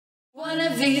One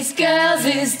of these girls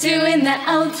is doing their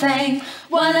own thing.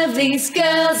 One of these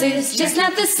girls is just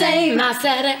not the same. I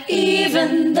said,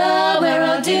 even though we're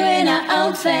all doing our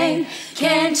own thing,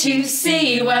 can't you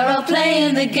see we're all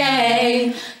playing the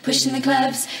game? Pushing the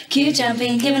clubs, cue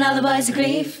jumping, giving all the boys a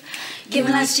grief,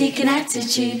 giving last cheek an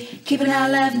attitude, keeping our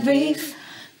love brief.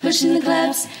 Pushing the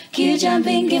clubs, cue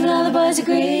jumping, giving all the boys a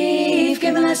grief,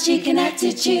 giving last cheek an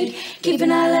attitude,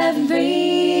 keeping our love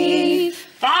brief.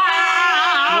 Wow,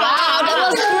 that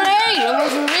was great. That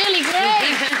was really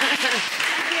great.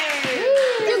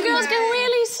 You girls can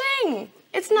really sing.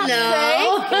 It's not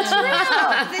fake. It's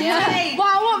real. Yeah.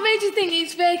 Wow, what made you think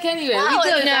it's fake anyway? Well,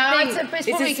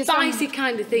 it's a spicy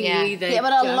kind of thing. Yeah,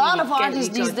 but a lot of artists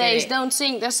these days don't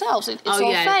sing themselves. It's all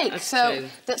fake. So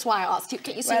that's why I asked you,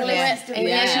 can you sing a little bit? And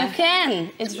yes, you can.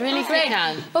 It's really great.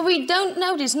 But we don't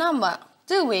know this number,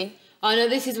 do we? Oh no,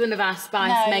 this is one of our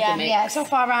Spice Mega Mix. Yeah, it's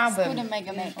off our album. It's called a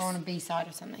Mega Mix. Or on a B-side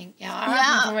or something. Yeah, our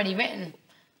album's already written.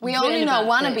 We only know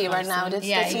Wannabe right now. That's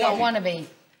you got Wannabe.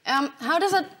 How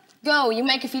does it go? You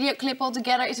make a video clip all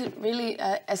together. Is it really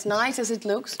as nice as it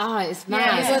looks? Oh, it's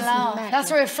mad. Yeah,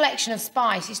 that's a reflection of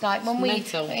Spice. It's like when we,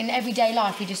 in everyday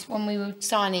life, when we were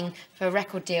signing for a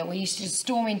record deal, we used to just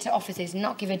storm into offices and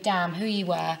not give a damn who you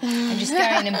were and just go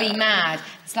in and be mad.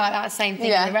 It's like that same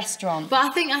thing in the restaurant. But I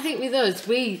think with us,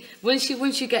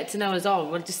 once you get to know us all,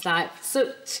 we're just like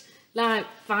such like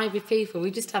vibey people.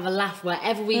 We just have a laugh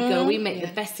wherever we go. We make the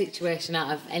best situation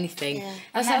out of anything. Yeah.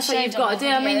 That's what you've got to do.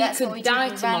 I mean, you could die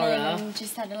tomorrow. And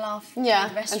just had a laugh.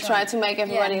 And try to make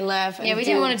everybody laugh. Yeah, we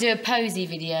didn't want to do a posy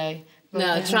video.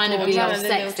 No, trying to be all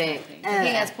sexy. I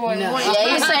think that's boring. Yeah,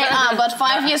 you say, but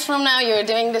 5 years from now you're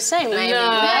doing the same, maybe.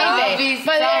 Maybe.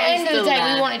 But at the end of the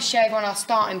day, we wanted to show everyone our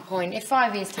starting point. If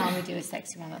 5 years' time we do a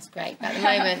sexy one, that's great. But at the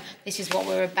moment, this is what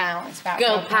we're about. It's about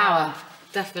girl power.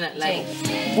 Definitely.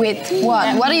 With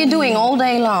what? What are you doing all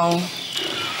day long?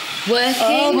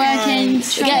 Working,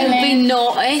 being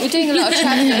naughty. We're doing a lot of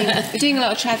travelling. We're doing a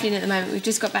lot of travelling at the moment. We've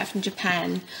just got back from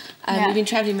Japan. We've been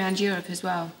travelling around Europe as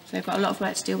well, so we've got a lot of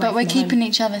work to do. But we're keeping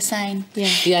each other sane.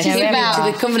 Yeah, to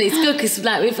the company. It's good because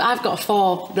like I've got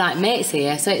 4 like mates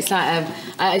here, so it's like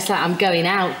I'm going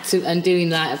out and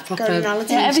doing like a proper.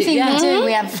 Everything we do,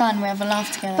 we have fun. We have a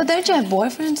laugh together. But don't you have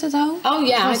boyfriends at home? Oh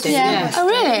yeah, I do. Yeah. Oh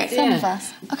really? Some of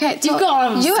us. Okay, you've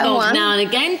got to you have one now and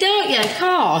again, don't you? Of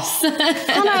course.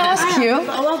 Can I ask you?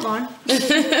 I want one.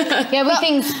 Yeah, we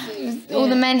think all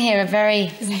the men here are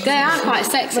very. They are quite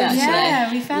sexy actually.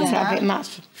 Yeah, we found that a bit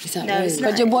much.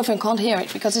 But your boyfriend can't hear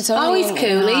it because it's only. Oh, he's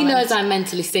cool. He knows I'm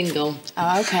mentally single.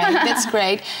 Oh, okay, that's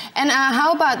great. And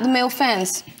how about the male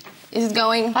fans? Is it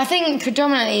going? I think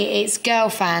predominantly it's girl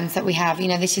fans that we have. You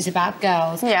know, this is about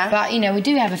girls. Yeah. But, you know, we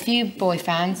do have a few boy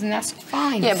fans, and that's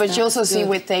fine. Yeah, but you also see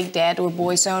with Take That or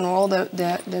Boyzone or all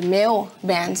the male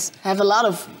bands have a lot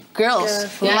of girls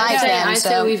who like them. I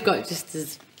say we've got just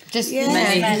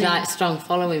many like strong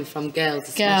following from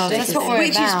girls. Girls, that's what we're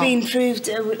Which about. has been proved,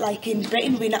 like in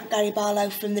Britain, we knocked Gary Barlow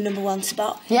from the #1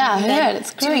 spot. Yeah, I heard,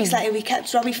 it's 2 great. weeks later, we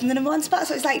kept Robbie from the #1 spot,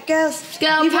 so it's like, girls.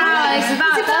 Girl power, it's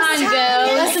about time,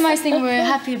 girls. That's the most thing we're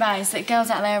happy about, is that girls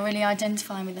out there are really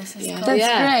identifying with us. That's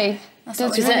great.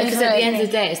 Because at the end of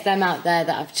the day, it's them out there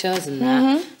that have chosen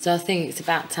that. So I think it's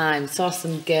about time. Saw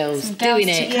some girls doing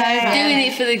it. Doing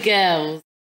it for the girls.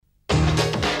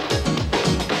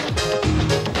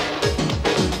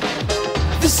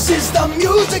 This is the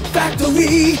Music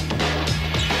Factory.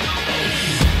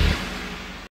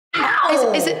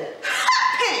 Is it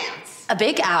a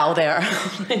big owl there,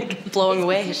 like, blowing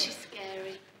away? She's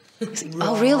scary.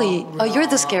 Oh, really? Oh, you're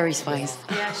the scary Spice.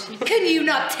 Yeah, Can you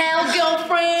not tell,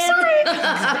 girlfriend?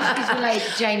 She's related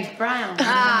to James Brown.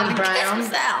 Brown.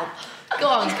 Go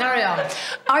on, carry on.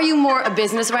 Are you more a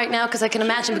business right now? Because I can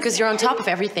imagine, because you're on top of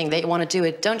everything that you want to do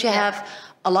it. Don't you have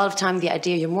a lot of time the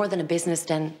idea you're more than a business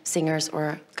than singers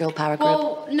or girl power group?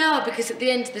 Well, no, because at the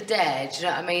end of the day, do you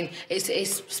know what I mean?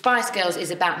 It's Spice Girls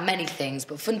is about many things,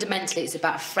 but fundamentally it's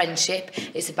about friendship,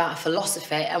 it's about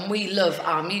philosophy, and we love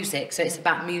our music, so it's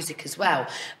about music as well.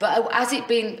 But has it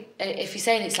been, if you're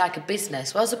saying it's like a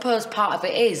business, well, I suppose part of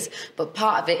it is, but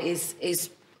part of it is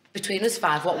between us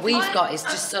 5, what we've got is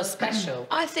just so special.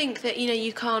 I think that, you know,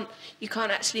 you can't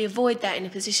actually avoid that in a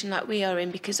position like we are in,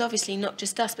 because obviously not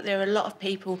just us, but there are a lot of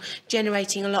people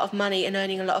generating a lot of money and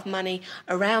earning a lot of money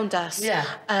around us. Yeah.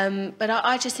 But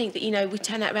I just think that, you know, we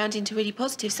turn that around into really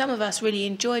positive. Some of us really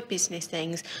enjoy business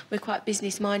things. We're quite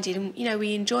business minded and, you know,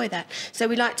 we enjoy that. So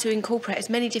we like to incorporate as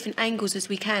many different angles as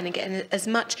we can and get as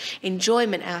much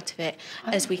enjoyment out of it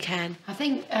as we can. I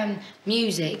think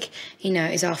music, you know,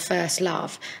 is our first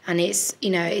love. and it's, you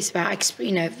know, it's about,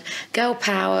 you know, girl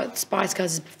power. Spice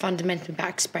Girls is fundamentally about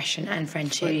expression and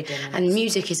friendship, and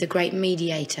music is a great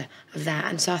mediator of that.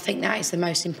 And so I think that is the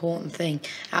most important thing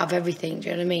out of everything. Do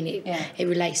you know what I mean? It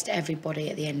relates to everybody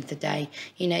at the end of the day.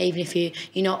 You know, even if you're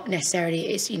not necessarily,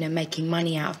 it's, you know, making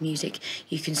money out of music,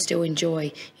 you can still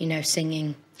enjoy, you know,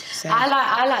 singing. So.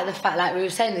 I like the fact, like we were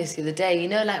saying this the other day, you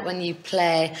know, like when you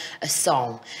play a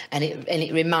song and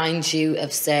it reminds you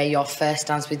of, say, your first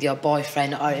dance with your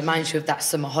boyfriend, or it reminds you of that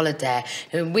summer holiday.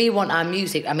 And we want our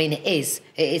music, I mean, it is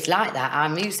like that, our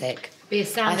music. Be a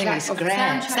soundtrack. I think it's great.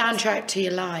 Soundtrack to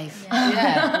your life.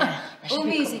 Yeah. All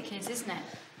music is, isn't it?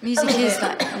 Music is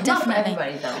like, definitely.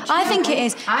 I think it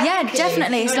is. Yeah,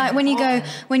 definitely. It's like when you go,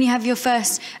 when you have your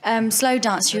first slow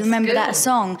dance, you remember that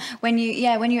song. When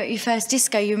you're at your first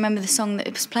disco, you remember the song that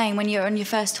it was playing. When you're on your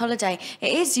first holiday,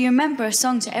 it is. You remember a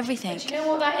song to everything. Do you know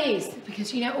what that is?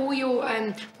 Because, you know, all your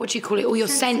what do you call it? All your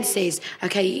senses.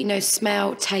 Okay, you know,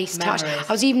 smell, taste, touch. I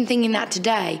was even thinking that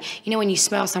today. You know, when you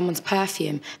smell someone's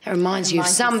perfume, that reminds you of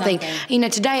something. You know,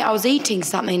 today I was eating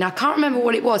something. I can't remember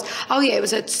what it was. Oh yeah, it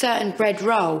was a certain bread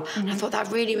roll. And I thought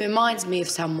that really reminds me of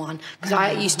someone, because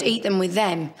I used to eat them with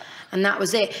them, and that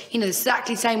was it. You know, it's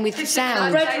exactly the same with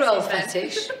sound. Bread roll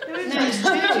fetish. No, it's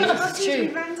true. It's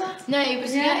true. No,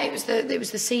 it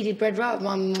was the seeded bread roll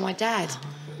with my dad.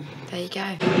 There you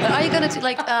go. But are you gonna do,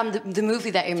 like, the movie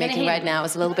that you're making right now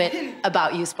is a little bit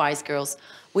about you Spice Girls.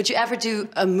 Would you ever do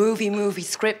a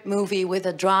script movie with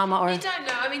a drama, or? I don't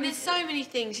know. I mean, there's so many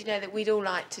things, you know, that we'd all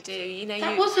like to do. You know,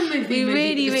 that was a movie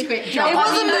with a script. It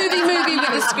was a movie with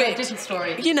a script. Different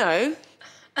story. You know.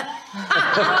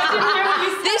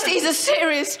 This is a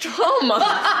serious drama.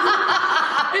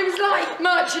 It was like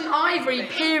Merchant Ivory,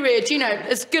 period. You know,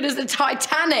 as good as the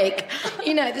Titanic.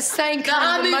 You know, the same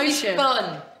kind of emotion.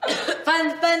 Fun.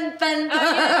 Fun. You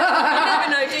never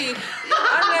know, do you?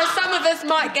 I know some of us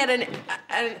might get an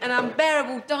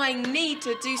unbearable dying need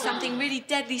to do something really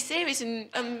deadly serious, and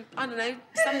I don't know,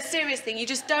 some serious thing. You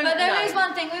just don't know. But there is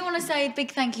one thing, we want to say a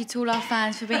big thank you to all our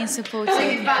fans for being supportive.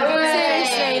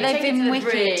 Seriously, they've been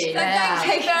wicked.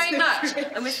 Thank you very much.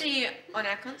 And we'll see you on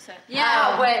our concert.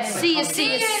 Yeah, see you.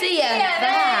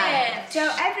 There. So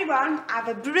everyone, have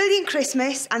a brilliant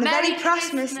Christmas and a very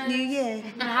prosperous New Year.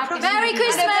 Merry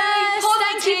Christmas!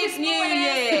 Thank you, New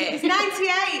Year. It's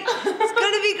 98. It's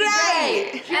going to be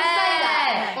great.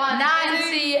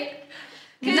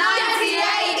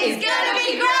 98 is gonna be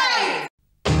great.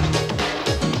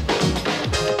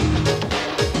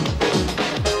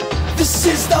 This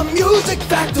is the Music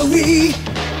Factory.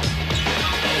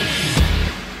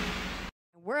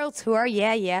 World tour,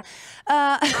 yeah.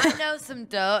 I know some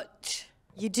Dutch.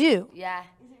 You do? Yeah.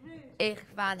 Ich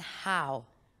van hou.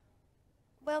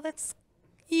 Well, that's...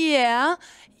 Yeah,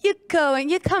 you're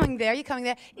coming there.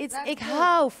 It's ik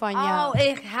hou van jou. Oh,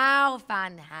 ik hou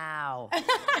van hou.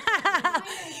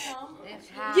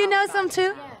 You know some too?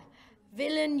 Yeah.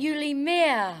 Willen jullie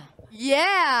meer?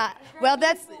 Yeah. Well,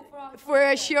 that's for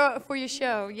your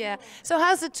show. Yeah. So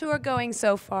how's the tour going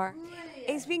so far?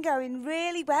 It's been going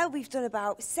really well. We've done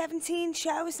about 17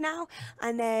 shows now,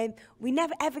 and we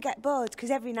never ever get bored because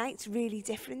every night's really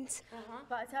different.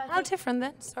 But How different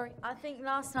then? Sorry. I think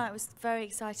last night was very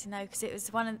exciting though, because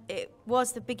it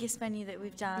was the biggest venue that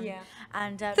we've done. Yeah.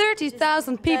 And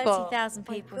 30,000 people. 30,000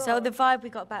 people. So the vibe we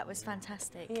got back was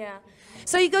fantastic. Yeah.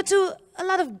 So you go to a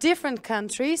lot of different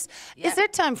countries. Yeah. Is there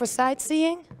time for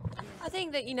sightseeing? I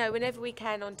think that, you know, whenever we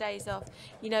can on days off,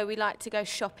 you know, we like to go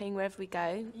shopping wherever we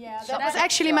go. Yeah, that was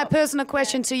actually my personal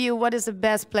question to you. What is the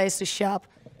best place to shop?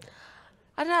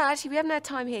 I don't know, actually, we haven't had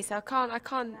time here, so I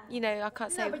can't, you know, I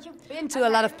can't say. No, but you've been to a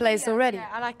lot of places already. Yeah,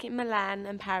 I like it Milan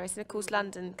and Paris, and of course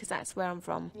London, because that's where I'm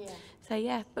from. Yeah. So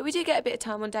yeah, but we do get a bit of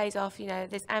time on days off, you know.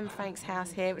 There's Anne Frank's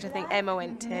house here, which I think Emma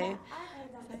went to.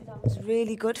 It's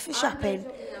really good for shopping.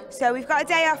 So we've got a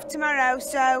day off tomorrow,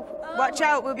 so watch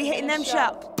out, we'll be hitting them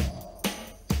shops.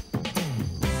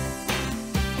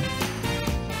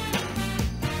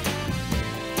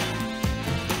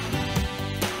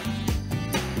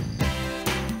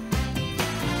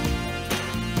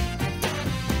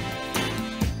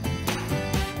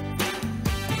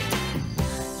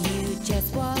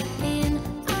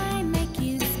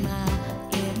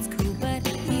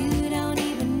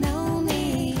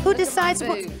 Who decides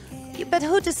what? But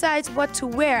who decides what to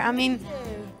wear? I mean,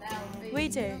 We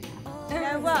do. You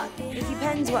know what? It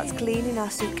depends what's clean in our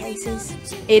suitcases.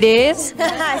 it is.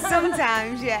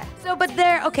 Sometimes, yeah. So, but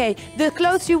okay. The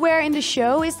clothes you wear in the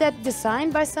show, is that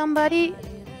designed by somebody?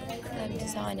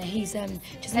 designer. He's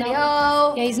just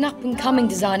yeah, he's an up-and-coming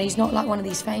designer. He's not like one of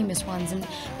these famous ones. And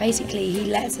basically,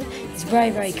 he's very,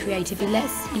 very creative. He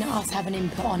lets us have an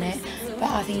input on it. But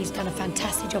I think he's done a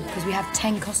fantastic job because we have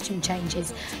 10 costume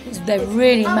changes. They're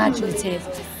really imaginative.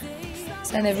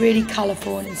 So they're really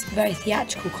colourful and it's very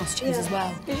theatrical costumes as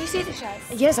well. Did you see the show?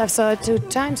 Yes, I've saw it 2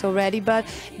 times already, but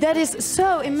that is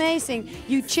so amazing.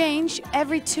 You change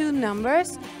every 2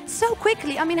 numbers so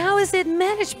quickly. I mean, how is it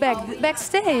managed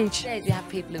backstage? We have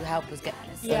people who help us get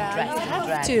Yeah, dressed you in have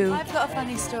drag. to. I've got a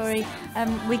funny story.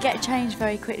 We get changed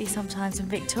very quickly sometimes, and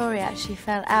Victoria actually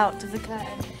fell out of the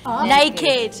curtain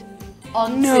naked.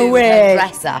 Onto the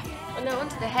dresser. Oh, no,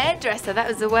 onto the hairdresser. That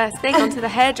was the worst thing. Onto the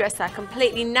hairdresser,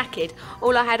 completely knackered.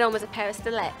 All I had on was a pair of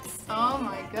stilettos. Oh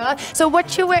my God! So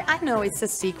what you wear? I know it's a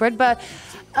secret, but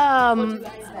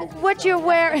what you're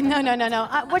wearing? No.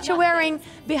 What you're wearing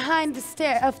behind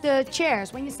the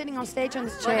chairs when you're sitting on stage on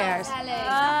the chairs?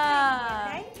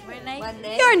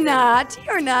 You're not.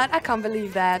 You're not. I can't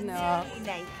believe that. No.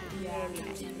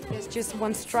 There's just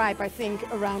one stripe, I think,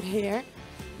 around here.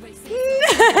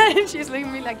 She's looking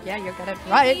at me like, yeah, you got it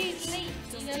right.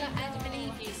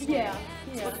 Yeah.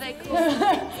 What do they call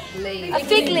it?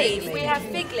 Fig leaves. We have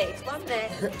fig leaves. 1 there,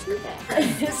 2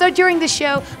 there. So during the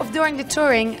show, during the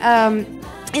touring,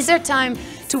 is there time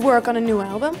to work on a new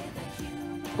album?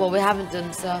 Well, we haven't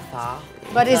done so far.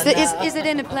 But is it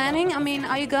in the planning? I mean,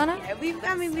 are you gonna? Yeah,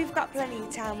 we've got plenty of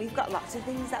time. We've got lots of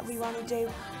things that we want to do.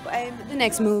 But, The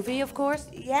next movie, of course.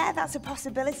 yeah, that's a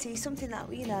possibility. Something that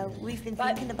we've been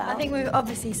thinking about. I think we're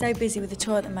obviously so busy with the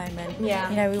tour at the moment.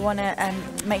 Yeah. We want to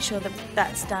make sure that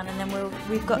that's done, and then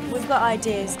we've got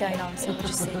ideas going on. So we'll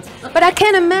just see. But I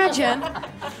can't imagine.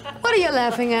 What are you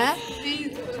laughing at?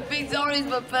 Victoria's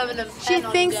but permanent. She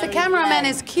thinks the cameraman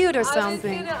is cute or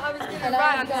something. I was gonna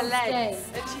write on her legs,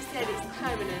 and she said it's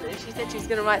permanent, and she said she was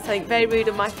going to write something very rude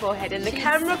on my forehead, and the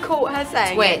camera caught her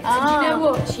saying Twit. it. And you know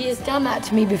what? She has done that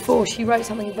to me before. She wrote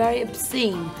something very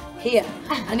obscene here,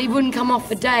 and it wouldn't come off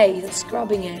for days,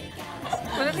 scrubbing it.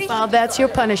 Well, that's your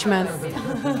punishment.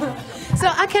 So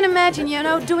I can imagine,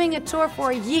 doing a tour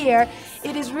for a year.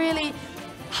 It is really,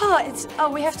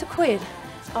 we have to quit.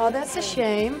 Oh, that's a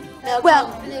shame. Well,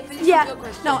 yeah,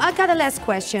 no, I got a last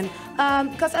question.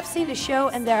 Because I've seen the show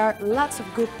and there are lots of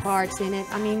good parts in it.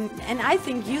 I mean, and I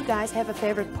think you guys have a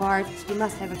favorite part. You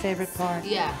must have a favorite part.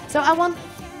 Yeah. So I want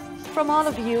from all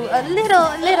of you a little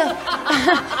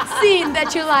scene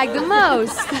that you like the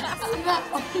most.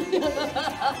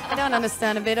 I don't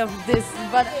understand a bit of this,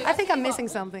 but I think I'm missing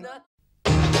something.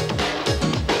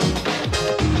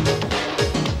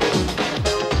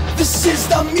 This is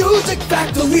the Music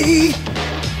Factory.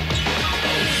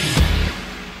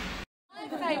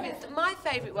 My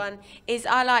favourite one is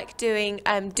I like doing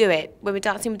Do It, when we're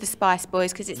dancing with the Spice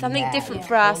Boys, because it's something different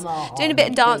for us. Doing a bit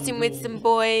of dancing with some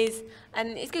boys,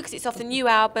 and it's good because it's off the new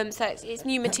album, so it's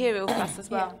new material for us as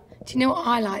well. Do you know what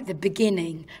I like? The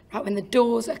beginning, right when the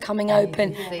doors are coming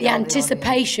open, the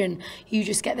anticipation. You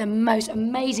just get the most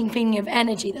amazing feeling of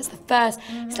energy. That's the first.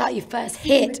 It's like your first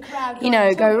hit.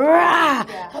 Go rah,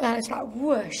 and then it's like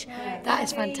whoosh. That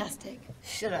is fantastic.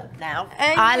 Shut up now.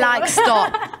 I like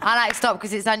Stop. I like Stop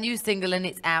because it's our new single and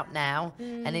it's out now,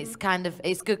 and it's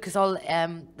it's good because all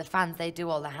the fans, they do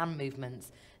all the hand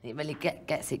movements. It really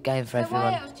gets it going for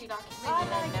everyone. Why else do you like it?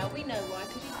 No, we know why,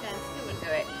 because you stand still and do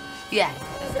it. Yeah,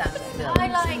 stand still.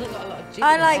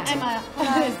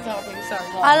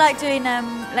 I like doing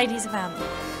Ladies of Am.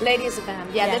 Ladies of Am.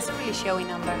 Yeah, that's a really showy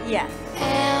number. Yeah.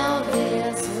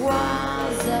 Elvis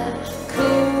was a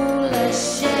cooler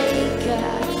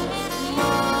shaker.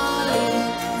 Molly,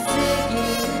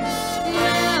 Ziggy,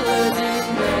 melody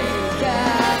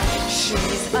maker.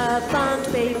 She's a band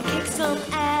babe, kick some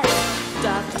ass.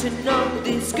 Doctor know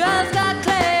this girl's got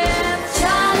class.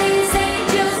 Charlie's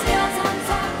Angels, girls on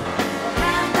top.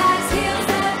 Handbags, heels,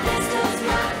 and pistols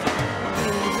rock.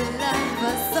 You're the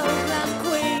lover, so glam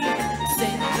queen.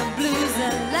 Sing the blues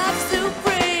and love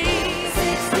supreme.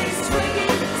 60s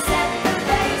swinging, set the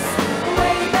pace.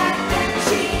 Way back then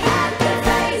she had the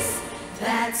face.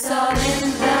 That's all in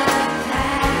the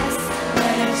past.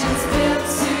 Legends built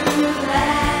to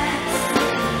last.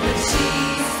 But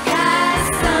she's got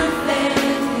something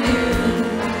new.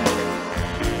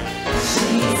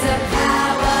 She's a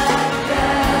power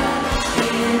girl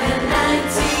in a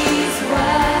 90s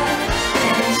world,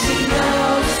 and she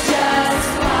knows just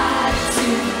what to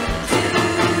do.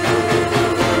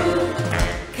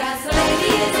 'Cause the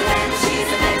lady is a man, she's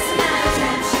a mix and a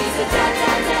gem. She's a da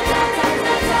da da da da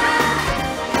da da.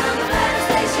 From the planet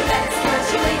station.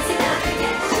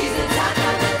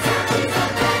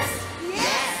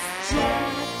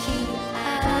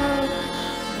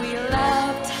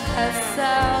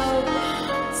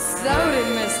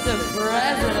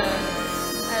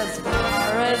 as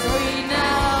far as we know.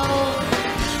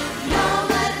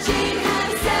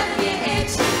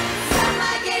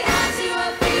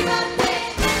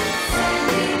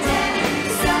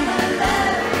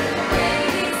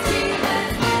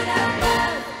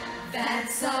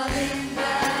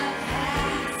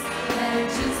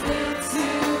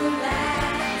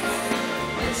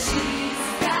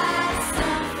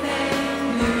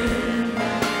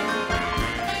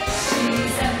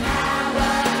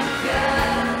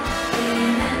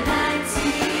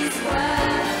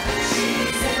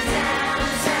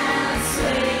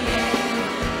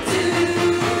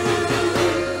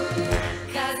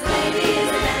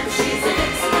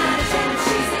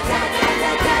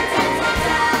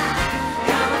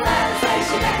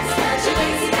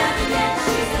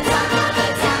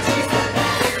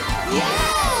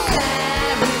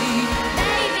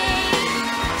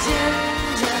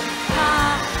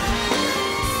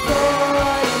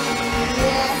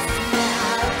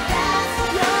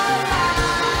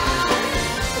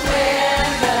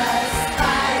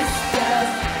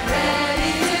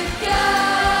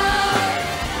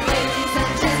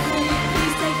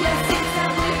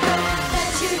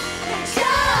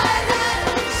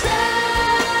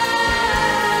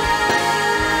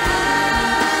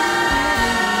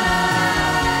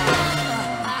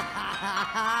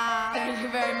 Thank you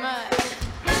very much.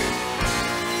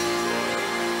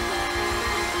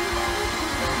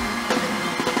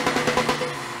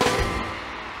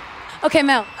 Okay,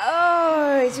 Mel.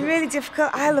 Oh, it's really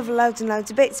difficult. I love loads and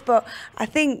loads of bits, but I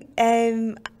think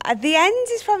at the end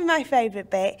is probably my favourite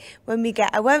bit when we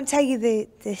get. I won't tell you the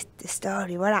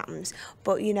story, what happens,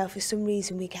 but you know, for some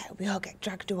reason we all get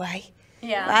dragged away.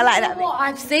 Yeah. I like that bit. What?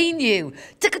 I've seen you.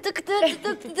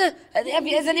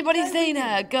 Has anybody seen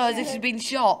her? Girls, if she's been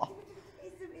shot.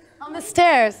 On the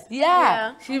stairs.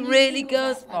 Yeah. She really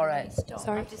goes for it.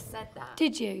 Sorry. I just said that.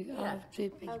 Did you? Yeah.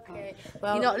 Oh, okay.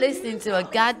 Well, you're not listening to a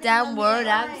goddamn word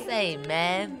I'm saying,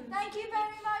 man. Thank you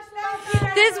very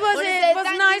much. This was it. It was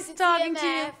nice talking to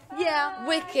you. Yeah.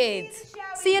 Wicked.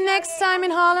 See you next time in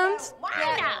Holland.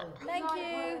 Yeah.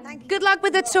 Thank you. Good luck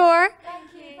with the tour.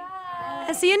 Thank you. Bye.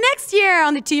 And see you next year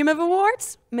on the TMF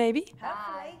Awards. Maybe. Hopefully.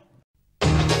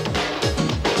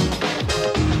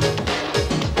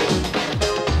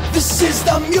 This is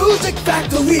the Music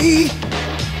Factory.